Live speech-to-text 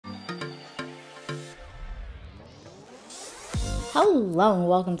Hello and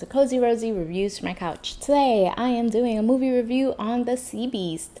welcome to Cozy Rosy Reviews from my couch. Today I am doing a movie review on The Sea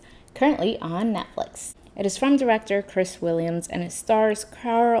Beast, currently on Netflix. It is from director Chris Williams and it stars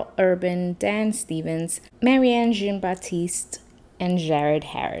Carl Urban, Dan Stevens, Marianne Jean-Baptiste, and Jared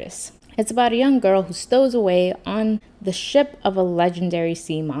Harris. It's about a young girl who stows away on the ship of a legendary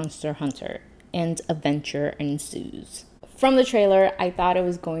sea monster hunter, and adventure ensues. From the trailer, I thought it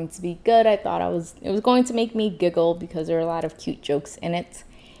was going to be good. I thought it was going to make me giggle because there are a lot of cute jokes in it.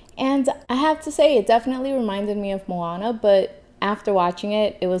 And I have to say, it definitely reminded me of Moana, but after watching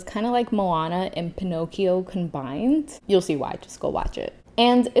it, it was kind of like Moana and Pinocchio combined. You'll see why, just go watch it.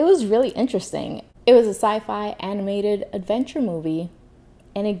 And it was really interesting. It was a sci-fi animated adventure movie,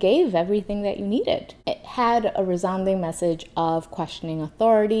 and it gave everything that you needed. It had a resounding message of questioning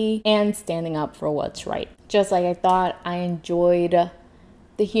authority and standing up for what's right. Just like I thought, I enjoyed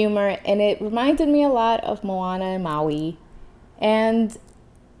the humor, and it reminded me a lot of Moana and Maui. And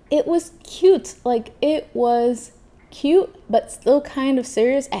it was cute. Like, it was cute, but still kind of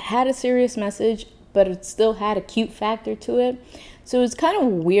serious. It had a serious message, but it still had a cute factor to it. So it was kind of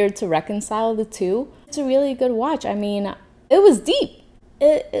weird to reconcile the two. It's a really good watch. I mean, it was deep.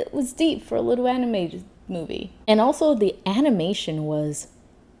 It was deep for a little animated movie. And also the animation was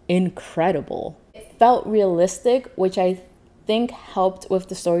incredible. It felt realistic, which I think helped with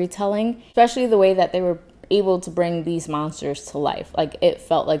the storytelling, especially the way that they were able to bring these monsters to life. Like, it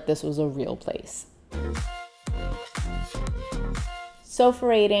felt like this was a real place. So for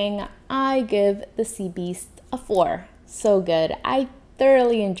rating, I give The Sea Beast a 4. So good. I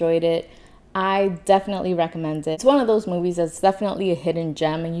thoroughly enjoyed it. I definitely recommend it. It's one of those movies that's definitely a hidden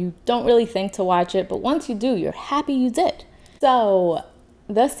gem and you don't really think to watch it, but once you do, you're happy you did. So,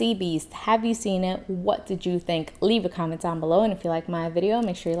 The Sea Beast, have you seen it? What did you think? Leave a comment down below, and if you like my video,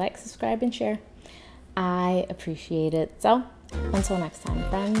 make sure you like, subscribe, and share. I appreciate it. So, until next time,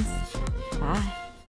 friends, bye.